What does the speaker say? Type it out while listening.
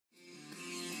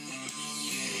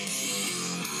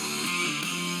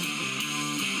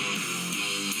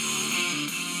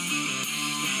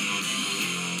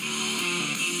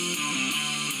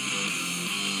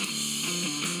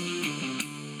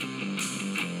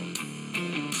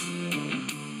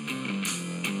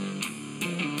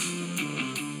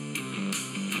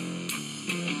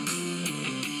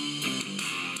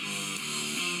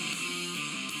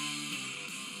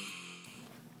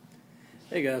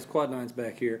Hey guys, Quad9's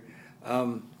back here.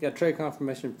 Got trade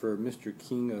confirmation for Mr.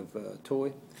 King of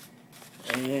Toy.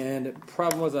 And the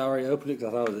problem was I already opened it because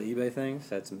I thought it was an eBay thing.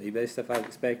 So I had some eBay stuff I was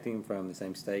expecting from the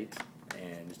same state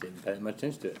and just didn't pay much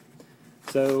attention to it.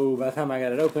 So by the time I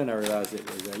got it open, I realized it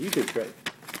was a YouTube trade.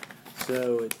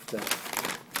 So it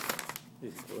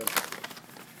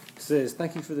says,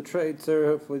 "Thank you for the trade, sir.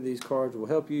 Hopefully these cards will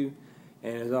help you.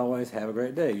 And as always, have a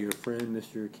great day. Your friend,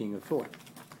 Mr. King of Toy."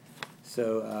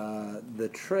 So the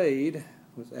trade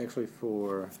was actually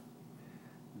for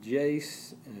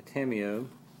Jace and a Tameo.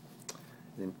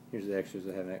 Then here's the extras.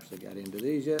 I haven't actually got into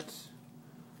these yet.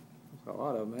 There's a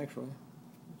lot of them actually.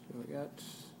 So we got.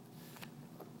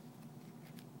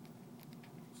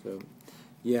 So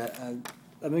yeah,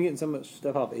 I've been getting so much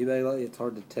stuff off eBay lately. It's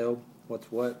hard to tell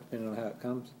what's what depending on how it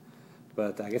comes.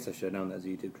 But I guess I should have known that was a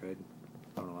YouTube trade.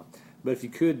 I don't know why. But if you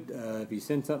could, if you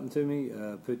send something to me,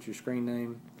 put your screen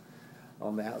name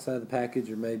on the outside of the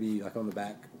package or maybe like on the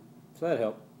back, so that'd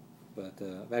help. But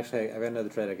I've got another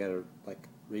trade I gotta like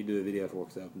redo a video for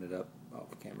because I opened it up off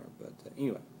camera. But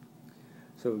anyway,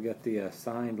 so we got the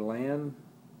signed land,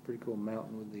 pretty cool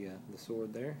mountain with the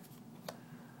sword there.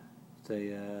 It's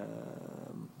a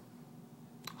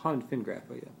Haunted Fingraph.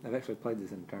 Oh yeah, I've actually played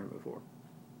this in a tournament before.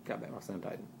 Got back my Sun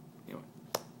Titan. Anyway,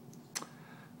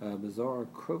 Bizarre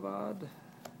Crovad,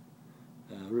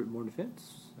 Root More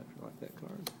Defense. I actually like that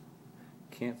card.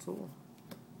 Cancel.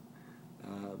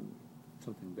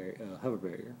 Hover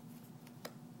Barrier.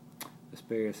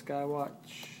 Asperia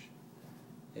Skywatch.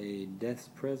 A Death's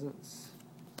Presence.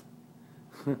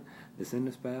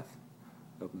 Descendant's Path.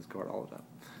 Open this card all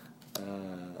the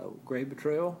time. Grave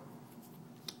Betrayal.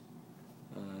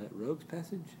 Rogue's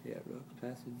Passage. Yeah, Rogue's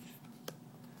Passage.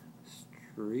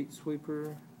 Street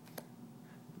Sweeper.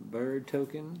 Bird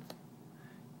Token.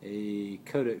 A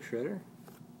Codex Shredder.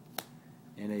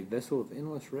 And a Vessel of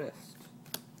Endless Rest.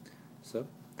 So,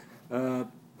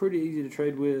 pretty easy to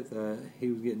trade with.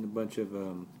 He was getting a bunch of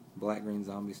black-green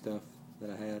zombie stuff that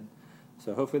I had.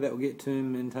 So hopefully that will get to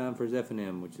him in time for his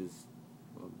F&M, which is,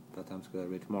 well, by the time it's going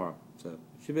to be tomorrow. So,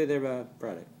 should be there by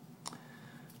Friday.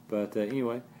 But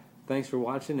anyway, thanks for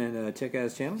watching, and check out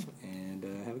his channel, and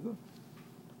have a good one.